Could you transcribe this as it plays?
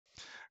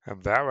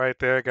And that right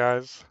there,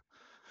 guys,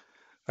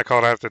 I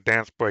call that the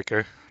dance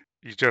breaker.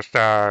 You just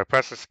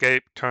press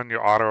escape, turn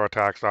your auto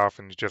attacks off,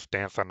 and you just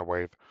dance on the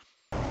wave.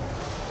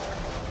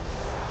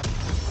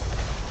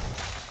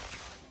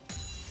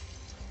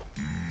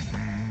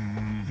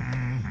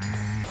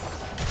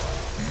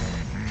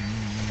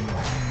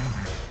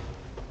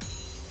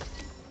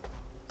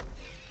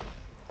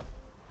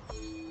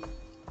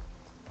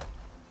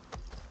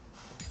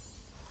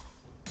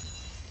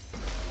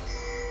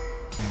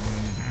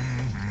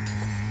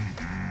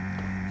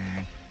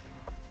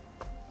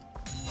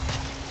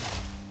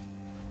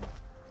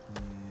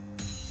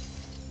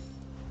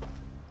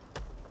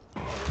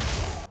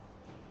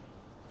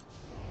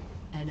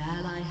 An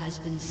ally has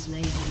been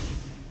slain.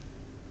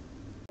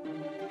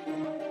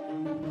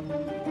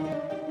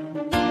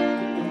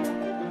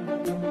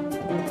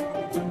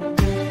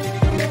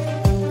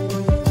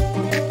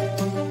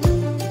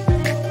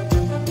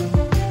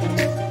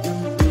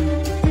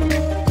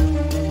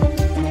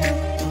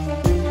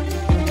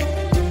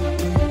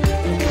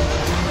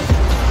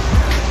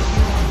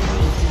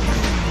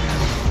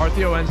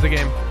 ARTHEO ends the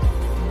game.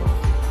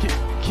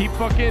 Keep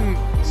fucking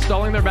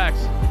stalling their backs.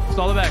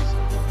 Stall the backs.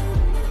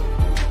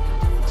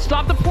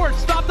 Stop the ports!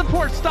 Stop the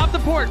ports! Stop the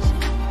ports!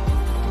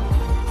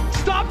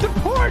 Stop the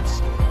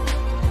ports!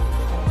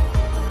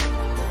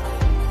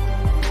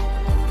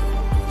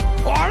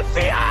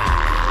 ARTHEO!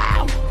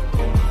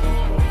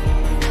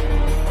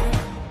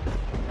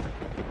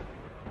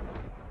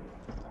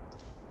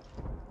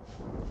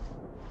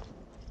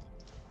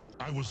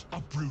 I was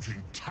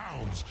uprooting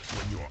towns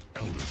when your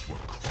elders were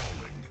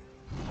crawling.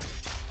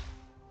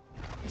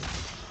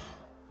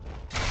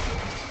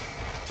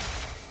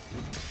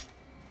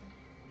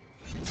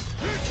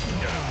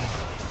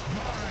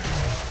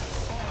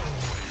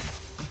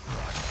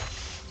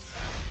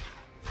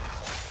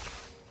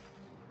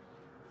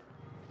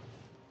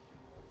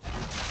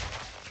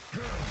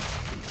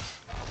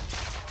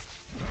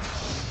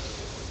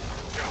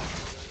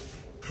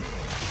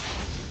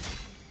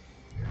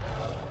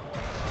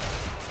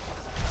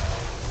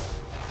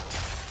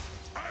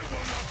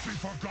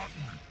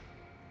 Forgotten.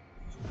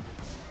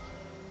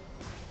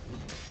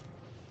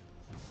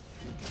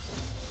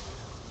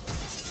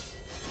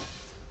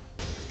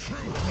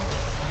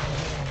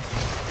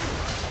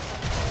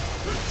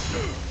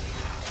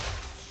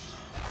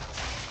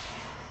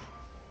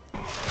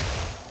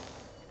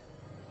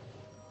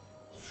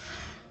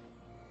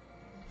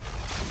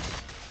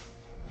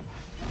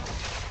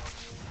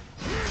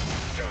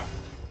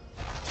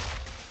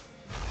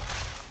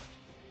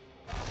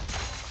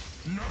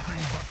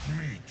 Nothing but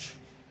meat.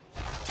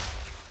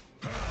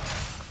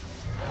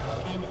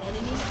 An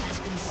enemy has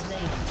been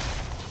slain.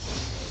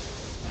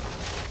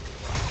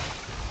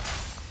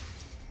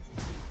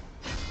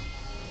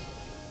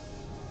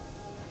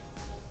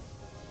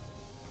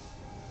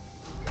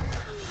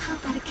 How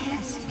about a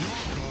kiss?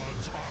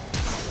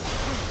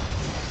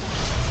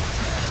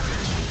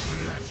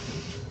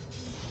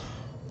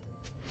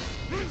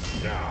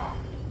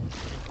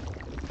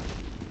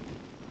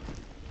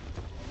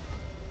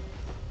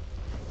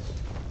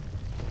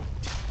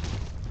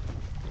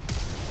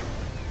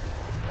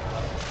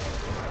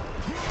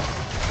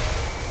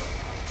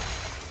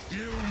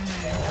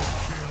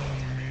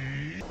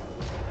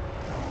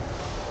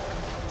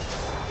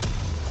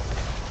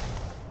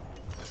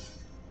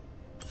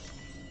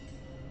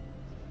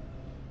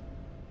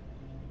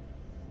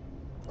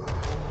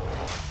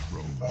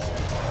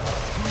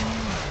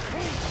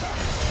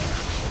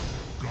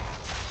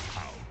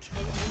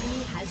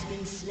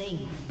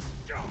 Slain.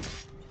 Storm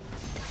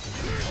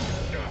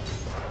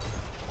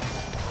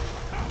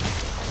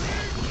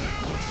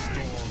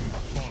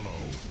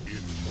follow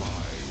in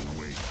my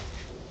wake.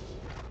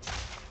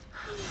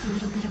 A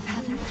little bit of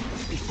heaven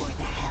before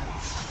the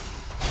hells.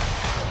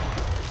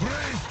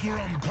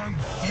 Brainstorm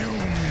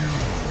consume you!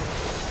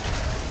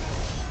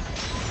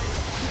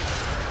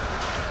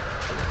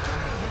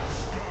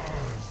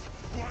 Stars,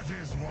 what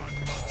is one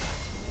more?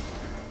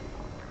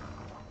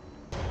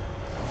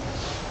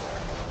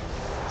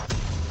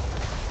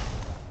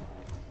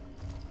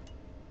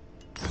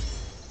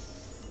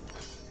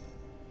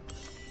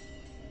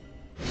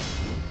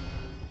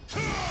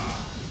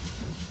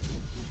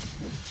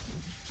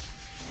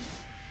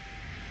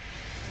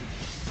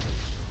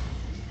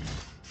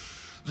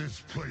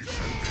 This place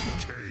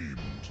has been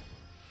tamed.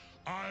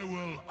 I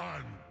will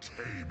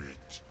untame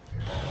it.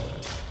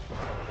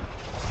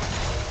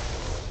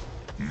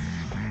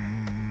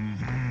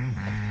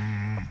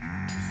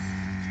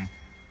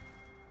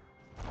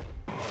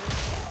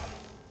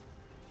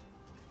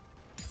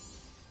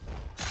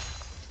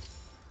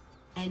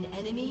 An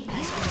enemy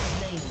has been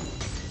slain.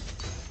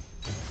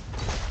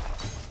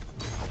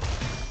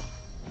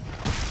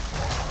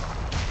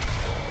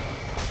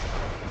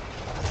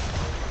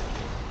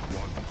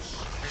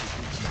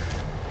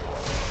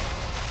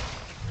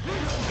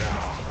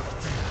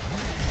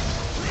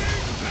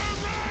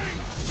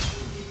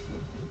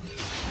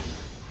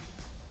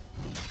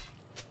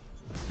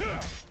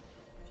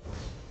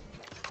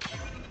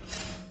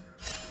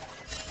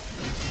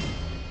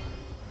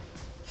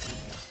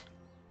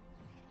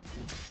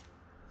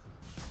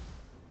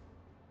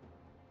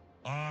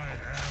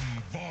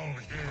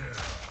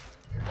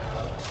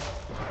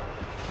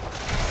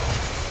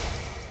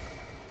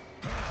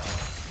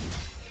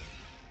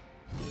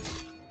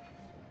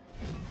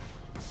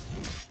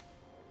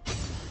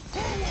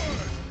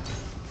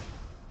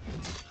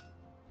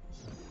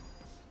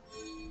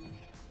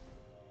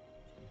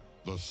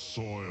 The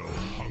soil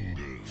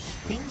hungers.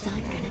 Things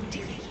I'm gonna do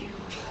to you.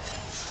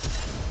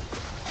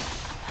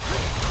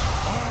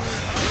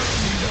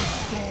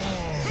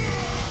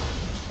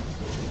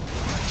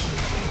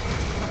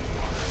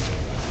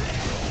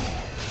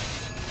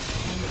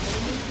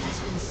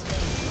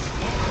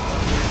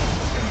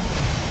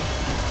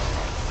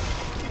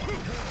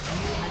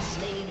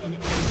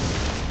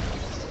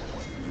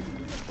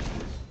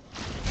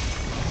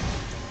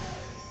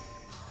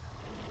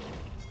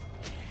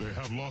 They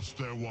have lost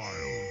their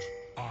wild.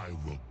 I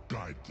will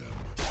guide them.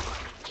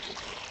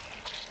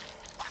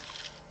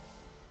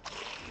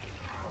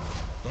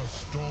 The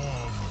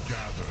storm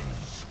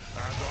gathers,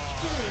 and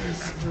I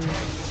enter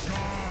the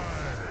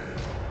sky!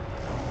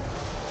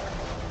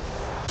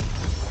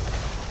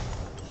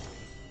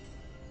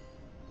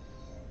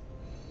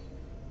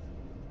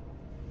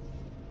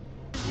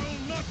 Will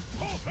not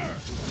falter!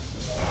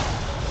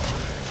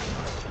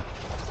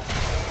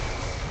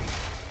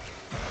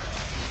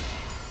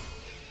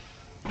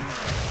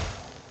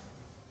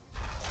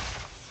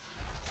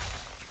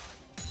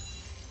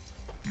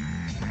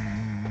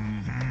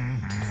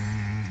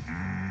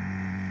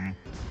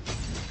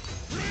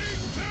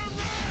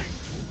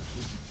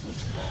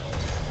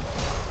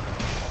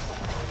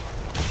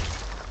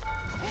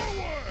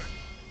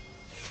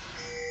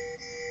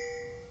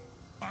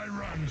 I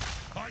run,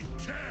 I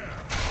tear!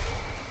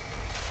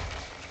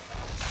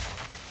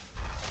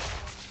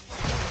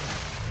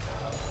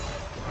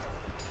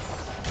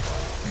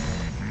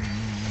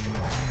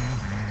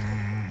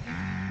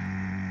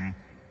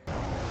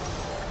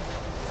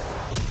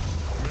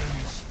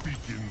 Men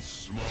speak in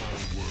small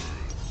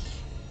words.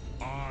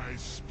 I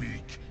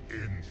speak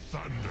in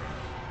thunder.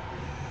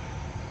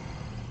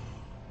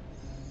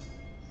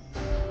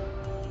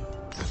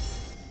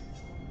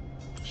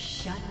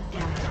 Shut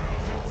down.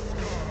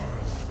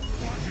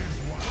 What is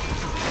what?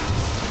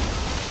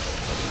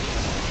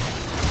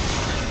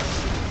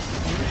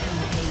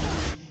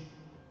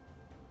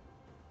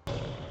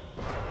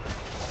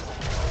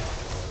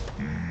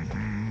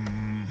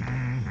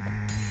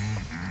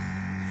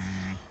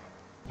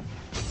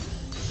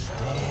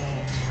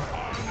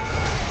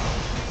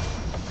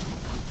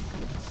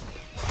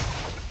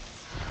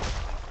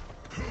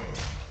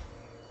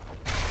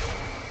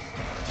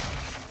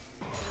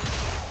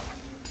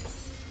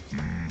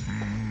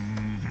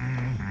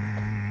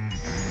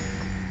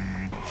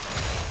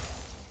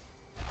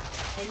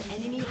 An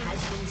enemy has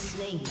been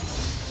slain.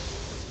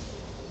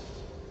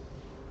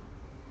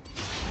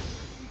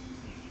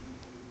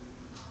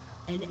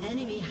 An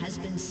enemy has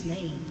been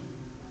slain.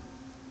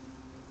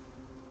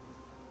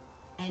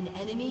 An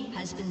enemy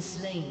has been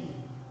slain.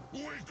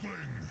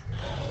 Weakling!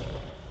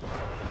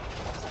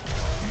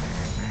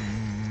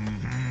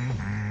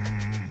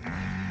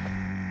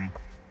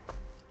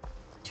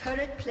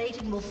 Turret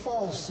plating will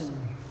fall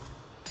soon.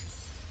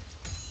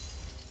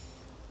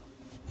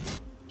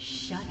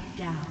 Shut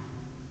down.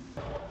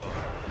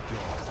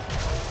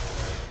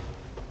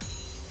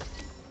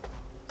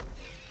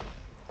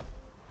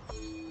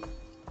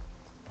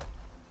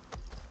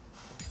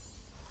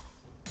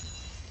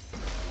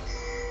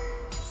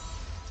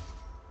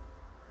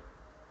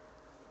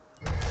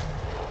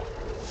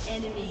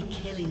 Enemy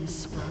killing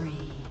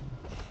spree.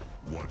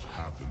 What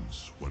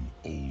happens when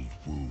old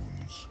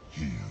wounds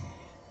heal?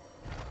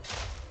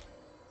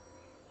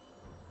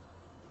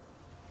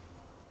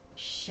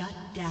 Shut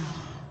down.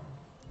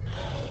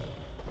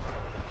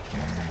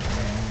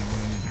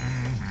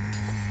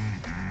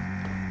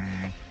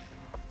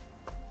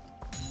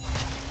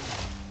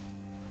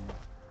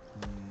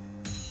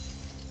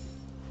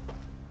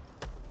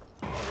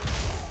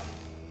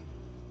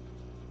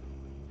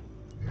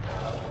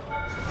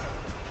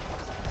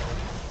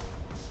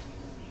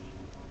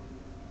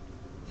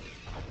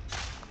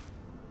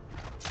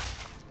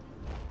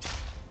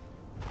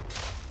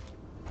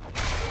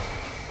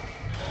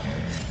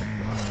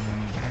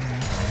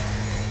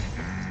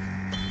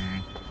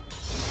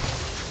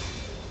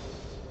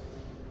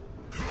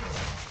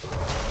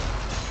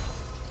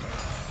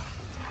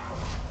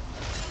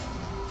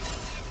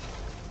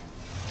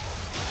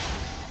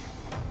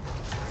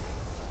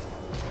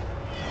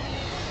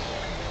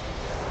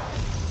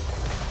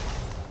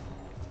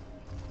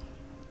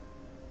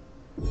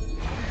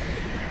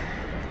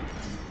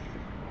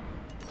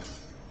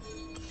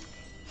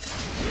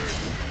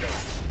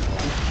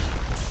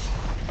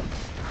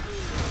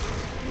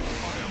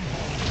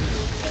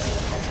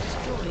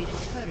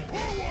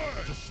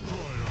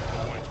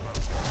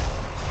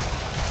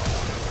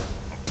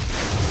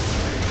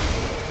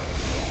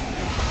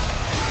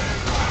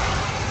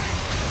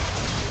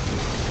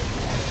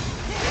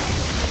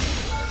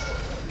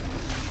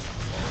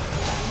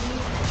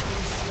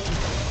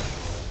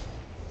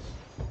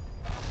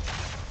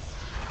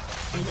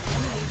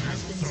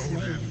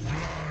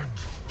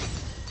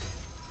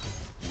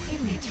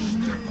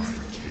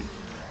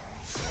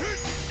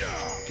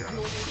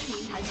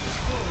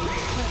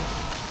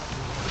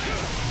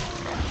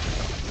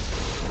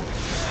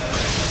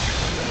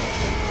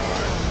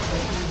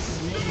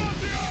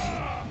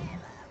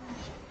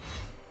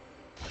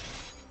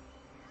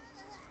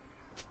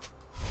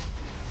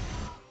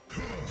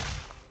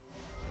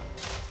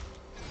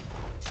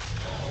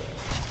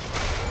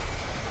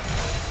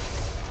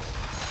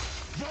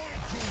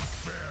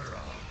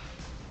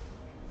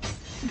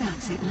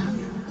 isn't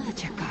long.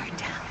 Let your guard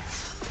down.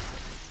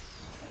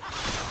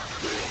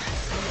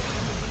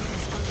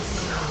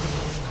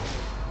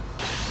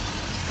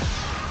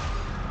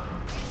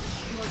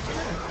 Your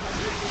turret has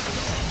been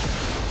destroyed.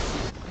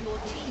 Your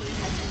team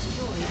has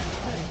destroyed a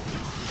turret.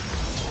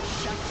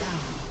 Shut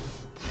down.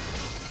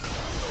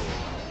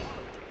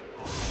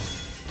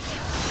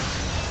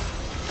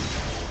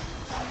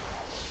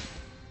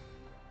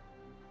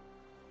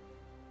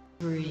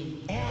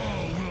 Three.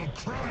 All will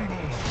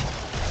crumble.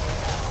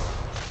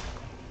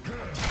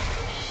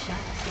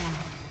 Shut down.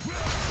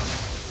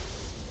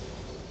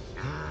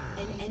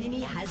 An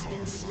enemy has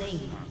been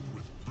slain.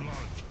 With blood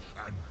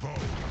and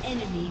bone.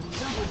 Enemy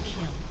double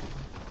kill.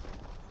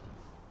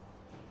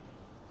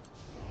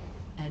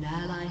 An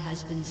ally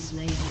has been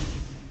slain.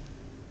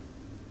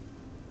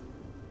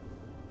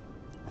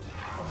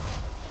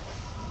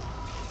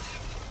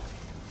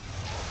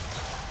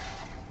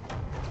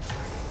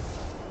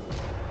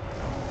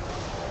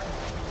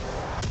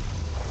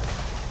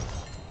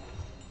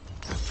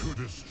 To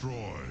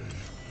destroy.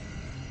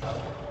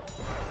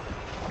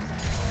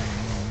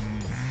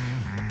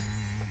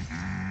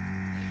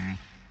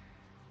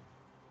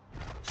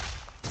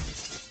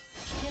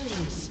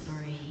 Killing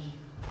spree.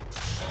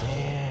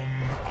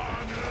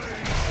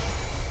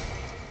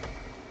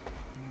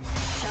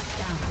 Shut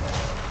down.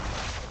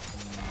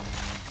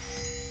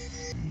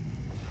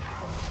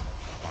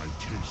 I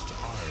taste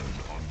iron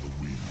on the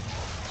wind.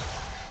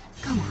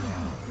 Come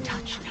on,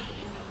 touch me.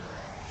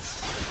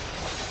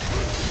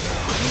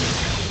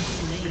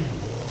 Slain.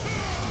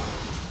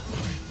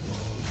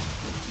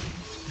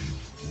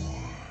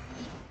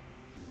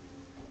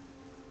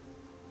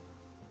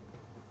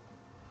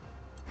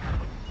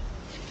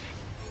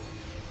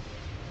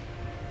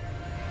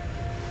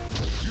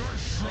 Your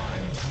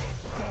shrines will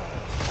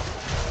fall.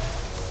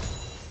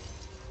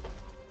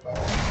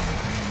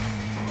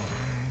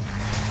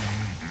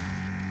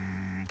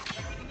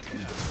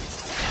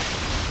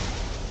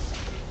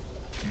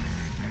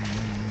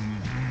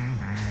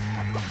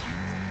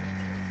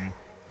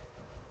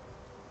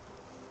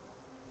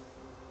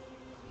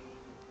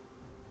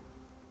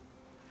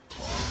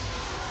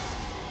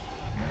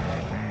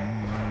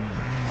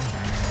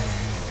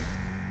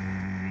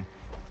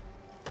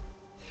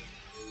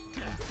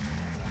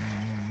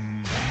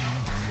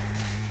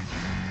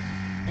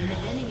 An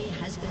enemy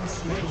has been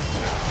slain.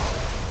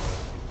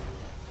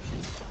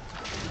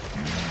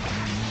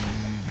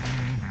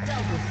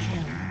 Double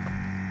kill.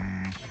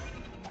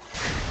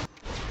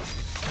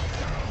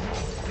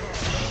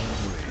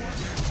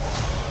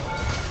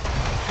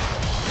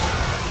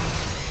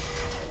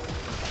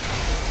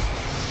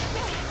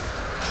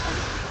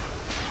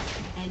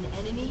 An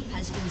enemy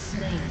has been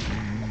slain.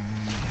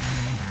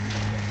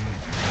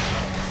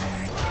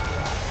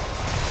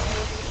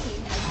 Your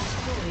team has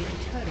destroyed a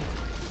turret.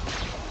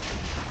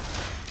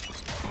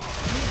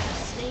 You have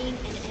slain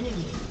an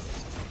enemy.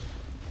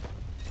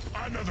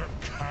 Another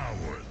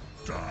coward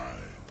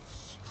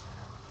dies.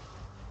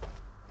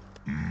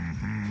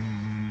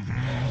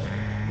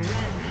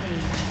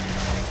 Rampage.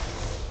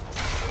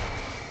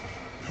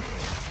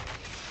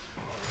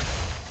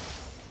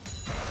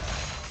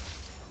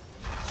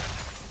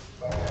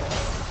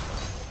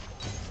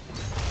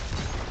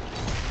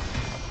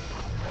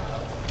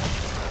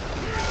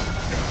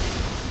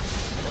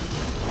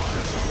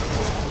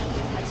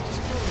 Has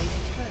destroyed a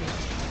turret.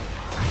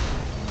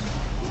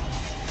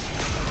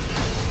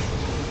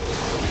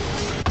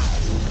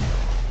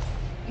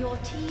 Your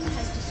team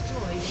has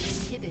destroyed an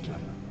inhibitor.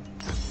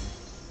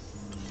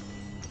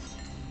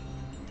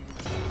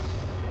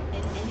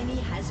 An enemy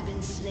has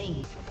been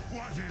slain.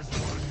 What is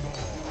one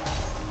more?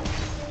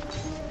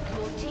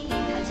 Your team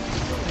has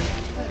destroyed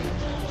a turret.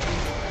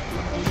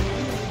 An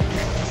enemy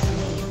has been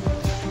slain.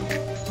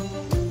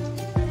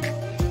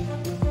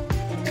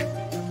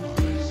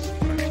 I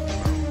split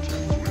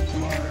mountains with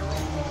my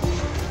rod.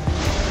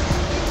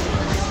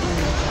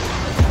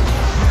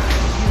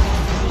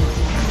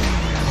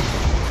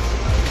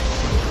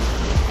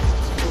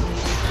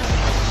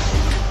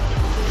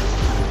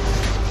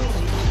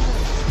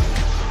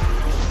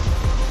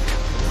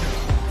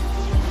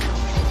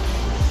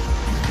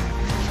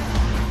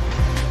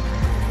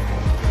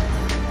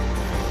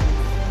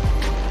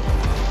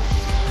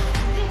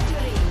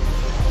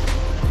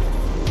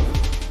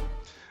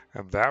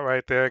 And that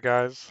right there,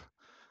 guys,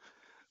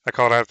 I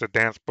call that the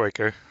dance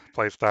breaker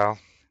playstyle.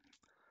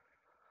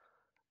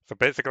 So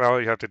basically all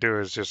you have to do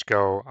is just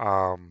go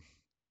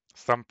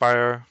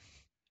Sunfire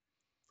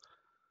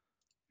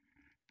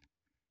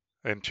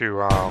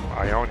into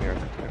Ionian,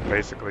 and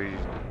basically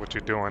what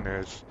you're doing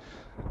is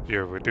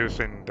you're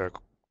reducing the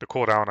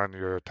cooldown on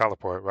your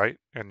teleport, right?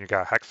 And you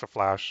got Hexa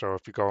Flash, so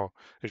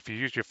if you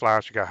use your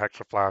flash, you got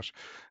Hexa Flash,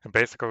 and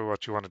basically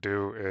what you want to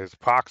do is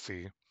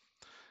proxy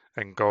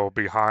and go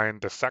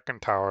behind the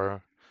second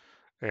tower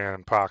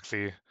and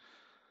proxy,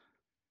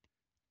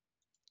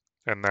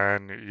 and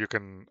then you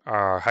can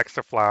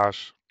Hexa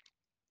Flash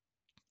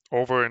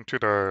over into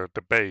the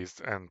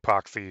base and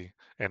proxy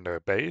in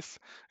the base,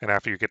 and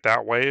after you get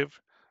that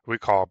wave,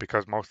 recall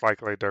because most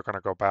likely they're going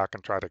to go back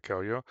and try to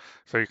kill you.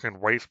 So you can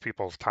waste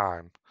people's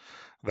time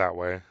that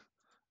way,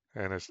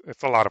 and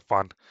it's a lot of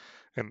fun.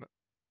 And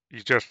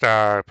you just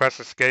press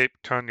escape,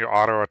 turn your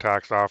auto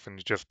attacks off, and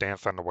you just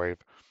dance on the wave.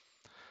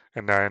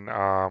 And then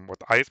with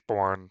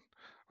Iceborn,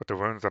 with the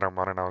runes that I'm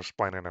running, I'll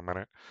explain in a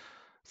minute.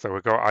 So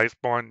we go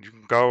Iceborn. You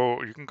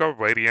can go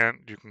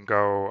Radiant. You can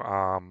go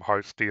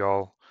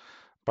Heartsteel,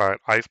 but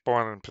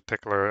Iceborn in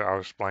particular, I'll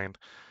explain.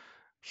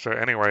 So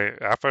anyway,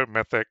 after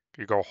Mythic,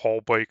 you go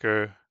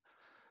Hullbreaker,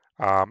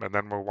 and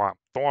then we want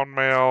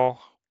Thornmail.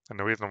 And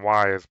the reason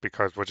why is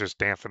because we're just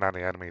dancing on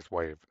the enemy's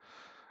wave.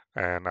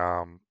 And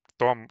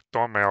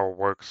Thornmail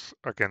works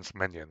against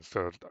minions.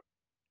 So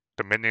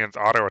the minions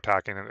auto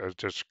attacking is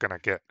just gonna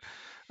get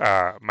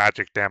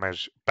magic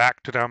damage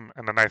back to them.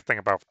 And the nice thing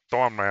about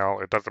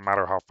Thornmail, it doesn't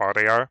matter how far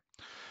they are.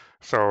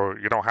 So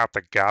you don't have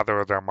to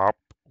gather them up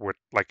with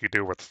like you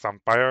do with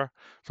Sunfire.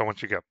 So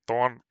once you get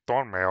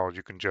Thornmail,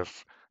 you can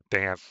just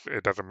dance.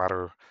 It doesn't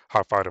matter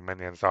how far the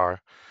minions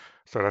are.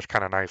 So that's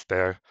kind of nice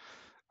there.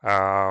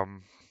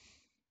 Um,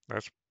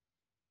 that's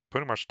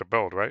pretty much the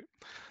build, right?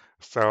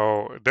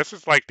 So this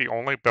is like the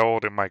only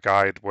build in my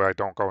guide where I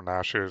don't go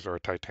Nashors or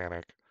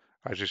Titanic.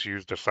 I just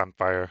use the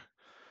Sunfire.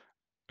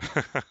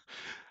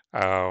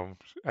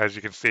 As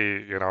you can see,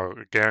 you know,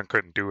 Garen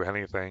couldn't do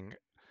anything.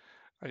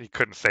 He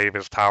couldn't save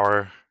his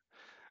tower.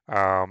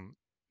 Um,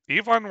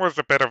 Evelyn was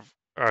a bit of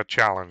a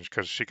challenge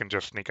because she can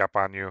just sneak up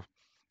on you.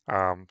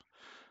 Um,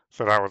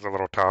 so that was a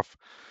little tough.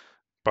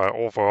 But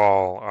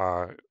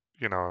overall,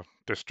 you know,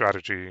 this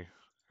strategy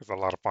is a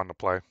lot of fun to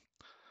play.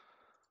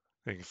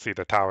 You can see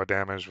the tower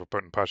damage. We're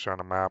putting pressure on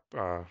the map.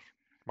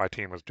 My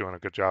team was doing a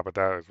good job at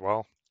that as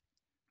well.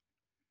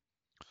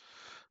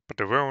 But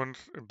the runes,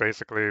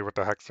 basically with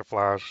the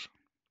Hexaflash.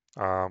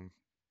 Um,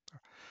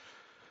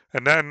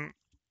 and then,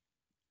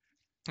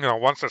 you know,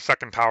 once the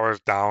second tower is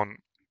down,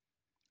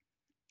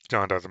 you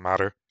know, it doesn't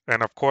matter.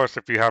 And of course,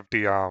 if you have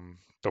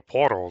the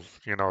portals,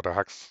 you know, the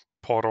hex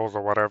portals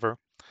or whatever,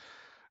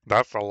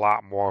 that's a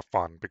lot more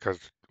fun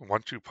because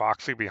once you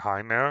proxy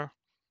behind there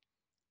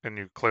and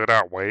you clear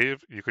that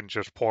wave, you can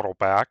just portal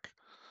back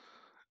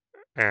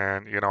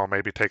and, you know,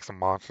 maybe take some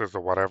monsters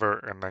or whatever,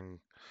 and then,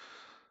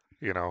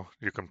 you know,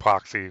 you can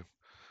proxy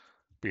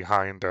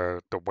behind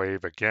the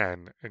wave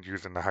again and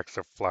using the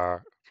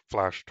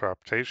flash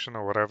traptation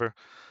or whatever.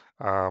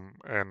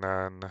 And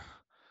then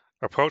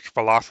approach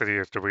velocity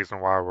is the reason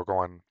why we're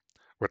going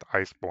with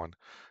Iceborn.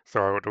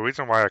 So the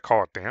reason why I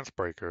call it Dance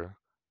Breaker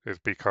is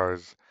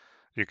because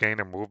you gain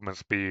a movement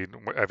speed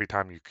every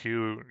time you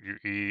Q,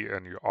 you E,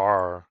 and you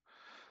R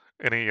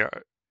any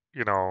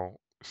you know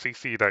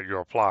CC that you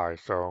apply.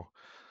 So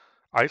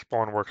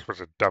Iceborn works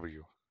with a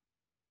W.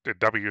 The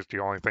W is the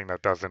only thing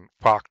that doesn't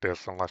proc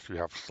this unless you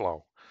have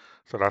slow.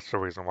 So that's the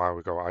reason why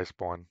we go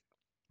Iceborn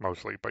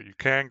mostly. But you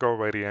can go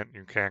Radiant,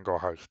 you can go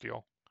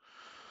Heartsteel.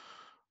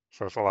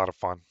 So it's a lot of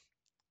fun.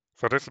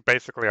 So this is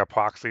basically a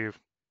proxy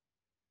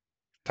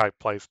type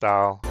play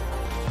style.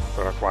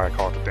 So that's why I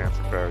call it the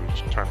Dancing Bear. You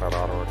just turn that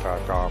auto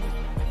attack off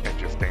and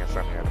just dance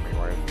on the enemy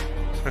way.